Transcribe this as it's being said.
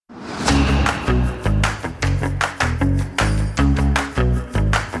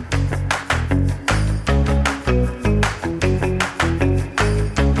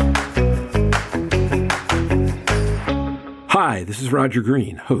this is Roger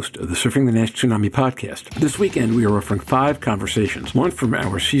Green, host of the Surfing the Nash Tsunami podcast. This weekend, we are offering 5 conversations. 1 from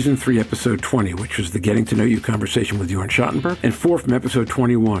our Season 3, Episode 20, which was the Getting to Know You conversation with Jorn Schattenberg, and 4 from Episode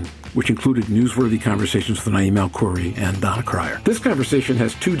 21, which included newsworthy conversations with Naeem Alkhouri and Donna Cryer. This conversation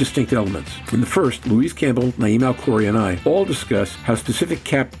has 2 distinct elements. In the first, Louise Campbell, Naeem Alkhouri, and I all discuss how specific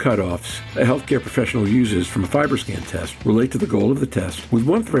cap cutoffs a healthcare professional uses from a FibroScan test relate to the goal of the test, with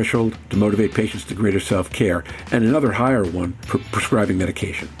one threshold to motivate patients to greater self-care and another higher one for prescribing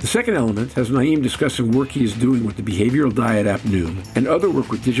medication. The second element has Naeem discussing work he is doing with the behavioral diet app Noom and other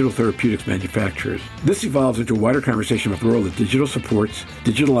work with digital therapeutics manufacturers. This evolves into a wider conversation about the role that digital supports,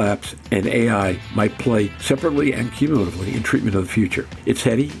 digital apps, and AI might play separately and cumulatively in treatment of the future. It's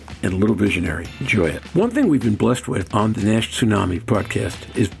heady and a little visionary. Enjoy it. One thing we've been blessed with on the Nash Tsunami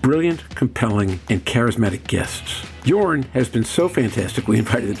podcast is brilliant, compelling, and charismatic guests. Jorn has been so fantastic, we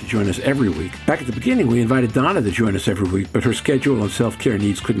invited him to join us every week. Back at the beginning, we invited Donna to join us every week, but her schedule and self-care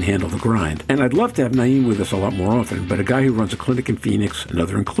needs couldn't handle the grind. And I'd love to have Naeem with us a lot more often, but a guy who runs a clinic in Phoenix,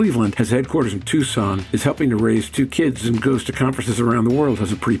 another in Cleveland, has headquarters in Tucson, is helping to raise 2 kids, and goes to conferences around the world,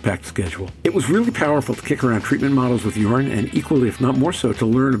 has a pretty packed schedule. It was really powerful to kick around treatment models with Jorn, and equally, if not more so, to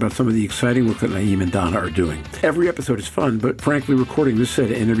learn about some of the exciting work that Naeem and Donna are doing. Every episode is fun, but frankly, recording this set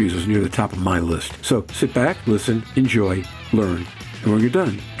of interviews is near the top of my list. So sit back, listen, enjoy, learn, and when you're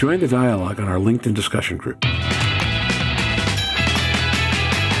done, join the dialogue on our LinkedIn discussion group.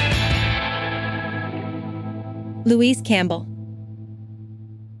 Louise Campbell.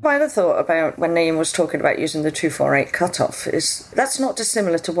 My other thought about when Naeem was talking about using the 248 cutoff is that's not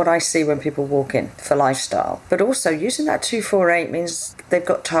dissimilar to what I see when people walk in for lifestyle. But also using that 248 means they've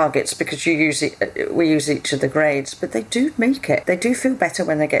got targets because we use each of the grades, but they do make it. They do feel better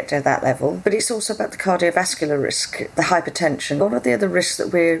when they get to that level. But it's also about the cardiovascular risk, the hypertension, all of the other risks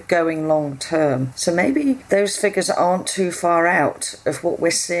that we're going long term. So maybe those figures aren't too far out of what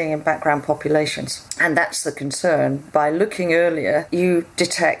we're seeing in background populations. And that's the concern. By looking earlier, you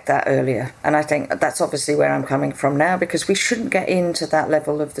detect that earlier. And I think that's obviously where I'm coming from now, because we shouldn't get into that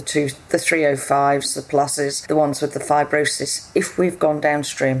level of the 305s, the pluses, the ones with the fibrosis, if we've gone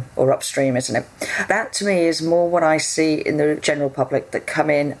downstream or upstream, isn't it? That to me is more what I see in the general public that come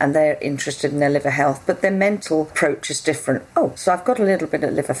in and they're interested in their liver health, but their mental approach is different. Oh, so I've got a little bit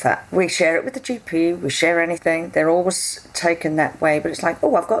of liver fat. We share it with the GP, we share anything. They're always taken that way, but it's like,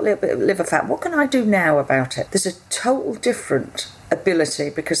 oh, I've got a little bit of liver fat. What can I do now about it? There's a total different ability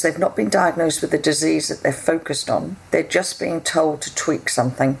because they've not been diagnosed with the disease that they're focused on. They're just being told to tweak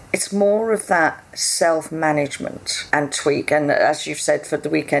something. It's more of that self-management and tweak. And as you've said, for the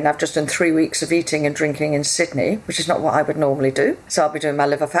weekend, I've just done 3 weeks of eating and drinking in Sydney, which is not what I would normally do. So I'll be doing my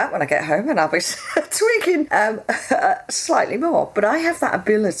liver fat when I get home and I'll be tweaking slightly more. But I have that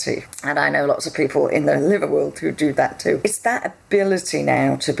ability, and I know lots of people in the liver world who do that too. It's that ability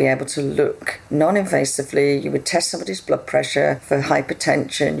now to be able to look non-invasively. You would test somebody's blood pressure for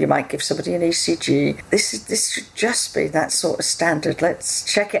hypertension. You might give somebody an ECG. This should just be that sort of standard. Let's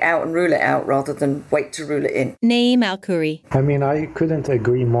check it out and rule it out rather than wait to rule it in. Naeem Alkhouri. I mean, I couldn't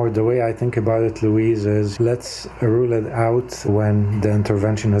agree more. The way I think about it, Louise, is let's rule it out when the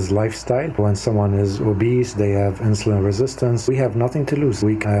intervention is lifestyle. When someone is obese, they have insulin resistance, we have nothing to lose.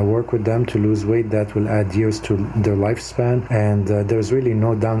 We can work with them to lose weight. That will add years to their lifespan, and there's really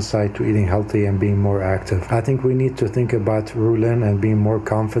no downside to eating healthy and being more active. I think we need to think about ruling and being more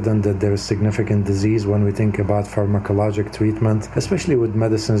confident that there is significant disease when we think about pharmacologic treatment, especially with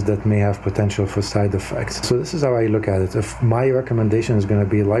medicines that may have potential for side effects. So this is how I look at it. If my recommendation is going to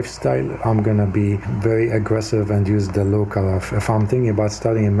be lifestyle, I'm going to be very aggressive and use the low cutoff. If I'm thinking about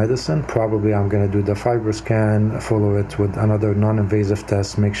studying medicine, probably I'm going to do the FibroScan, follow it with another non-invasive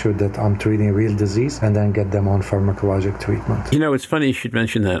test, make sure that I'm treating real disease, and then get them on pharmacologic treatment. You know, it's funny you should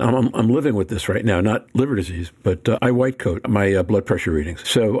mention that. I'm living with this right now, not liver disease, but I white coat my blood pressure readings.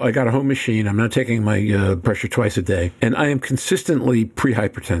 So I got a home machine. I'm not taking my pressure twice a day, and I am consistently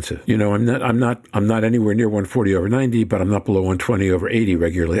pre-hypertensive. You know, I'm not anywhere near 140/90, but I'm not below 120/80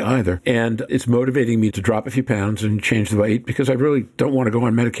 regularly either. And it's motivating me to drop a few pounds and change the weight because I really don't want to go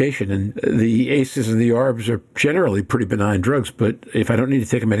on medication. And the ACEs and the ARBs are generally pretty benign drugs, but if I don't need to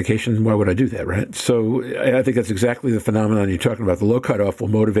take a medication, why would I do that, right? So I think that's exactly the phenomenon you're talking about. The low cutoff will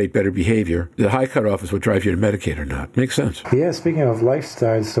motivate better behavior. The high cutoff is what drives you to medicate or not. Makes sense. Yeah, Yeah, speaking of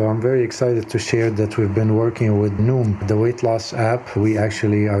lifestyle, so I'm very excited to share that we've been working with Noom, the weight loss app. We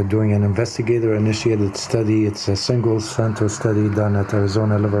actually are doing an investigator-initiated study. It's a single-center study done at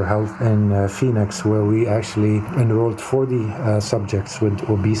Arizona Liver Health in Phoenix, where we actually enrolled 40 subjects with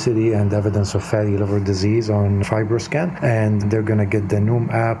obesity and evidence of fatty liver disease on FibroScan. And they're going to get the Noom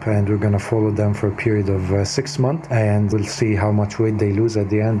app, and we're going to follow them for a period of 6 months. And we'll see how much weight they lose at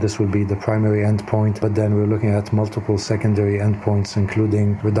the end. This will be the primary endpoint. But then we're looking at multiple secondary endpoints,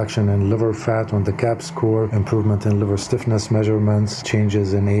 including reduction in liver fat on the CAP score, improvement in liver stiffness measurements,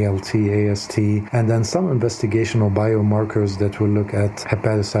 changes in ALT, AST, and then some investigational biomarkers that will look at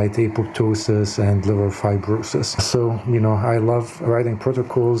hepatocyte apoptosis and liver fibrosis. So, I love writing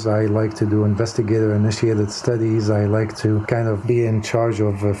protocols. I like to do investigator-initiated studies. I like to kind of be in charge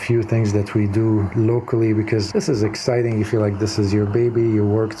of a few things that we do locally, because this is exciting. You feel like this is your baby. You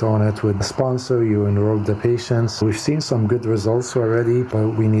worked on it with a sponsor. You enrolled the patients. We've seen some good results already, but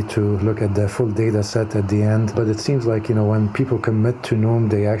we need to look at the full data set at the end. But it seems like, when people commit to Noom,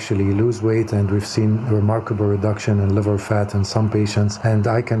 they actually lose weight, and we've seen remarkable reduction in liver fat in some patients. And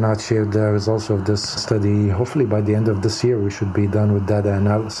I cannot share the results of this study. Hopefully by the end of this year, we should be done with data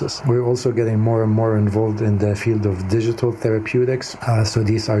analysis. We're also getting more and more involved in the field of digital therapeutics. So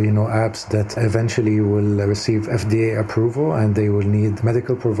these are, apps that eventually will receive FDA approval, and they will need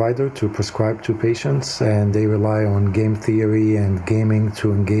medical provider to prescribe to patients, and they rely on game theory and gaming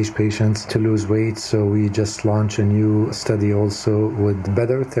to engage patients to lose weight. So we just launched a new study also with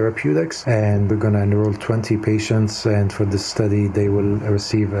Better Therapeutics, and we're going to enroll 20 patients, and for this study they will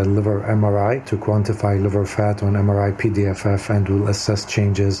receive a liver MRI to quantify liver fat on MRI PDFF, and will assess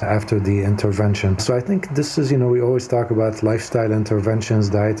changes after the intervention. So I think this is, we always talk about lifestyle interventions,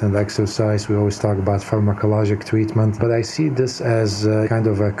 diet and exercise. We always talk about pharmacologic treatment, but I see this as kind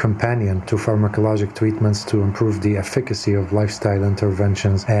of a companion to pharmacologic treatments to improve the efficacy of lifestyle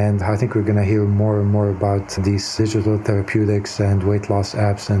interventions. And I think we're going to hear more and more about these digital therapeutics and weight loss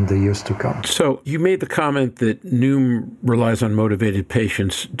apps in the years to come. So you made the comment that Noom relies on motivated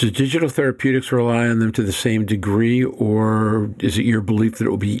patients. Do digital therapeutics rely on them to the same degree, or is it your belief that it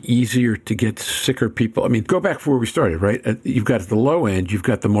will be easier to get sicker people? I mean, go back for where we started, right? You've got at the low end, you've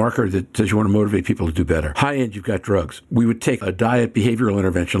got the marker that says you want to motivate people to do better. High end, you've got drugs. We would take a diet behavioral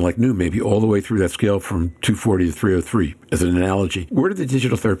intervention like Noom, maybe all the way through that scale from 240 to 303 as an analogy. Where do the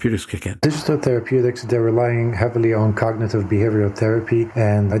digital therapeutics kick in? Digital therapeutics, they're relying heavily on cognitive behavioral therapy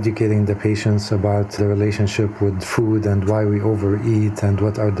and educating the patients about the relationship with food and why we overeat and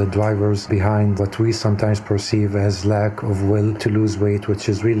what are the drivers behind what we sometimes perceive as lack of will to lose weight, which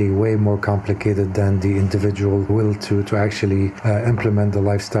is really way more complicated than the individual will to actually implement the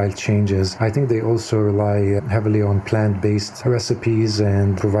lifestyle changes. I think they also rely heavily on plant-based recipes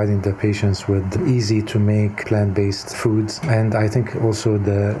and providing the patients with easy to make plant-based foods. And I think also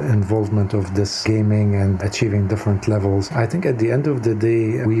the involvement of this gaming and achieving different levels. I think at the end of the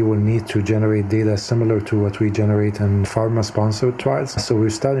day, we will need to generate data similar to what we generate in pharma-sponsored trials. So we're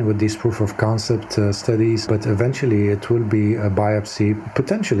starting with these proof of concept studies, but eventually it will be a biopsy,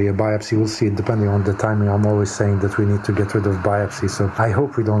 potentially a biopsy. We'll see, depending on the timing. I'm always saying that we need to get rid of biopsy. So I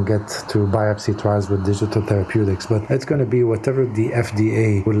hope we don't get to biopsy trials with digital therapeutics, but it's going to be whatever the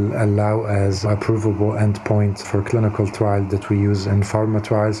FDA will allow as a provable endpoint for clinical trial that we use in pharma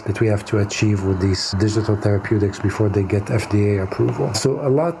trials that we have to achieve with these digital therapeutics before they get FDA approval. So a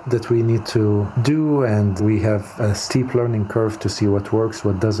lot that we need to do, and we have a steep learning curve to see what works,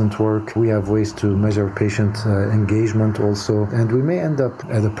 what doesn't work. We have ways to measure patient engagement also, and we may end up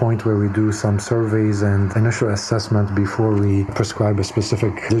at a point where we do some surveys and initial assessment before we prescribe a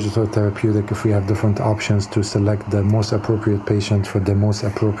specific digital therapeutic if we have different options to select the most appropriate patient for the most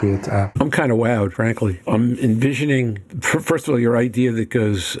appropriate app. I'm kind of wowed, frankly. I'm envisioning, first of all, your idea that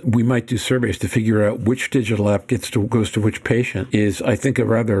goes, we might do surveys to figure out which digital app goes to which patient is, I think, a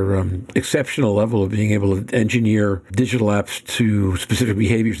rather exceptional level of being able to engineer digital apps to specific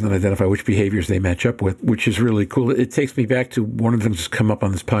behaviors and then identify which behaviors they match up with, which is really cool. It takes me back to one of the things that's come up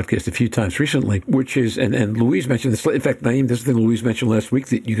on this podcast a few times recently, which is, and Louise mentioned this, in fact, Naeem, this is the thing Louise mentioned last week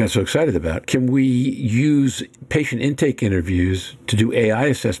that you got so excited about. Can we use patient intake interviews to do AI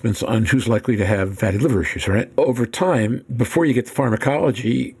assessments on who's likely to have fatty liver issues, right? Over time, before you get to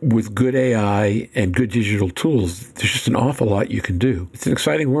pharmacology, with good AI and good digital tools, there's just an awful lot you can do. It's an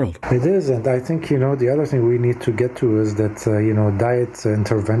exciting world. It is, and I think, the other thing we need to get to is that, diet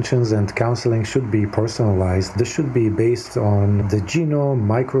interventions and counseling should be personalized. This should be based on the genome,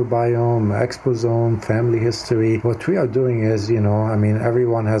 microbiome, exposome, family history. What we are doing is,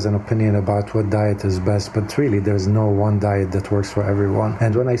 everyone has an opinion about what diet is best, but really there's no one diet that works for everyone.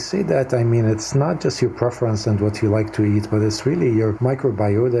 And when I say that, I mean it's not just your preference and what what you like to eat, but it's really your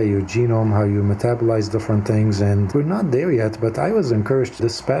microbiota, your genome, how you metabolize different things. And we're not there yet, but I was encouraged.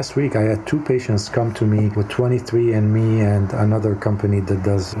 This past week, I had 2 patients come to me with 23andMe and another company that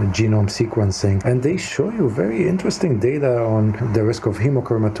does genome sequencing. And they show you very interesting data on the risk of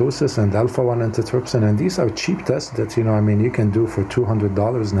hemochromatosis and alpha-1 antitrypsin. And these are cheap tests that, you can do for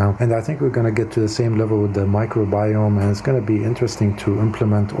 $200 now. And I think we're going to get to the same level with the microbiome. And it's going to be interesting to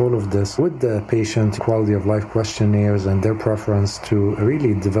implement all of this with the patient quality of life questionnaires and their preference to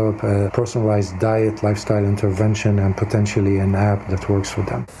really develop a personalized diet, lifestyle intervention, and potentially an app that works for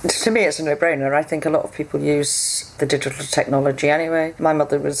them. To me, it's a no-brainer. I think a lot of people use the digital technology anyway. My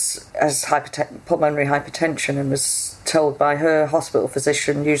mother has pulmonary hypertension and was told by her hospital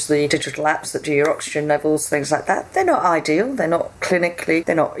physician, use the digital apps that do your oxygen levels, things like that. They're not ideal, they're not clinically,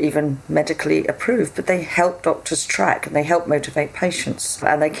 they're not even medically approved, but they help doctors track and they help motivate patients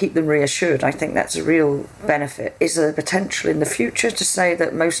and they keep them reassured. I think that's a real benefit. Is there potential in the future to say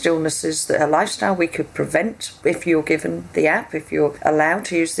that most illnesses that are lifestyle we could prevent if you're given the app, if you're allowed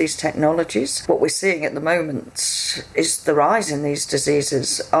to use these technologies? What we're seeing at the moment is the rise in these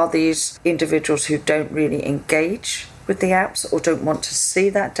diseases. Are these individuals who don't really engage with the apps or don't want to see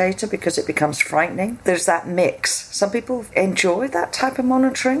that data because it becomes frightening? There's that mix. Some people enjoy that type of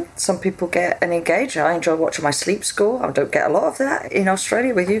monitoring. Some people get and engage. I enjoy watching my sleep score. I don't get a lot of that in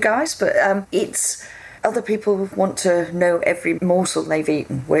Australia with you guys, but it's... Other people want to know every morsel they've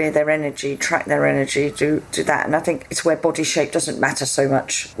eaten, where their energy, track their energy, do that. And I think it's where body shape doesn't matter so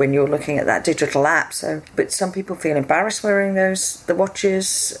much when you're looking at that digital app. But some people feel embarrassed wearing the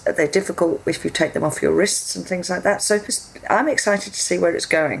watches. They're difficult if you take them off your wrists and things like that. So I'm excited to see where it's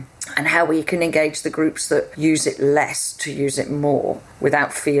going and how we can engage the groups that use it less to use it more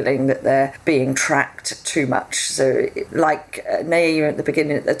without feeling that they're being tracked too much. So like Naya, at the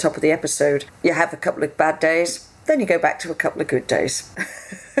beginning, at the top of the episode, you have a couple of bad days, then you go back to a couple of good days.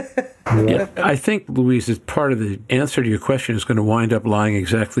 Yeah, I think, Louise, as part of the answer to your question is going to wind up lying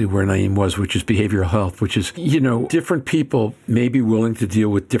exactly where Naeem was, which is behavioral health, which is, different people may be willing to deal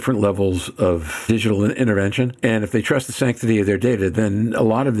with different levels of digital intervention. And if they trust the sanctity of their data, then a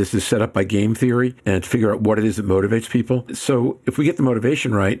lot of this is set up by game theory and to figure out what it is that motivates people. So if we get the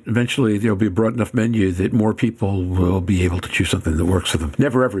motivation right, eventually there'll be a broad enough menu that more people will be able to choose something that works for them.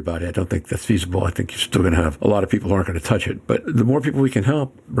 Never everybody. I don't think that's feasible. I think you're still going to have a lot of people who aren't going to touch it. But the more people we can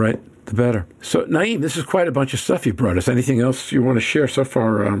help, right, the better. So, Naeem, this is quite a bunch of stuff you brought us. Anything else you want to share so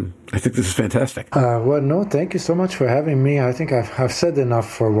far? I think this is fantastic. Well, no, thank you so much for having me. I think I've said enough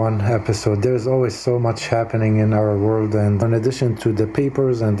for one episode. There's always so much happening in our world. And in addition to the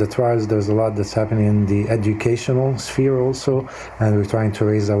papers and the trials, there's a lot that's happening in the educational sphere also. And we're trying to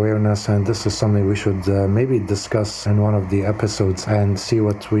raise awareness. And this is something we should maybe discuss in one of the episodes and see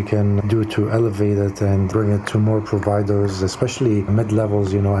what we can do to elevate it and bring it to more providers, especially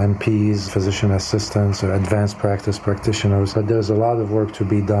mid-levels, MPs, physician assistants, or advanced practice practitioners. But there's a lot of work to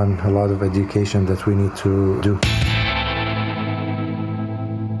be done, a lot of education that we need to do.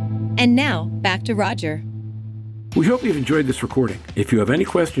 And now, back to Roger. We hope you've enjoyed this recording. If you have any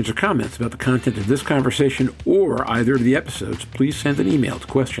questions or comments about the content of this conversation or either of the episodes, please send an email to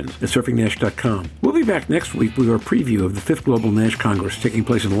questions@surfingnash.com. We'll be back next week with our preview of the 5th Global NASH Congress taking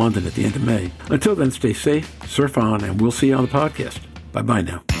place in London at the end of May. Until then, stay safe, surf on, and we'll see you on the podcast. Bye-bye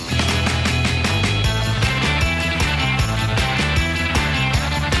now.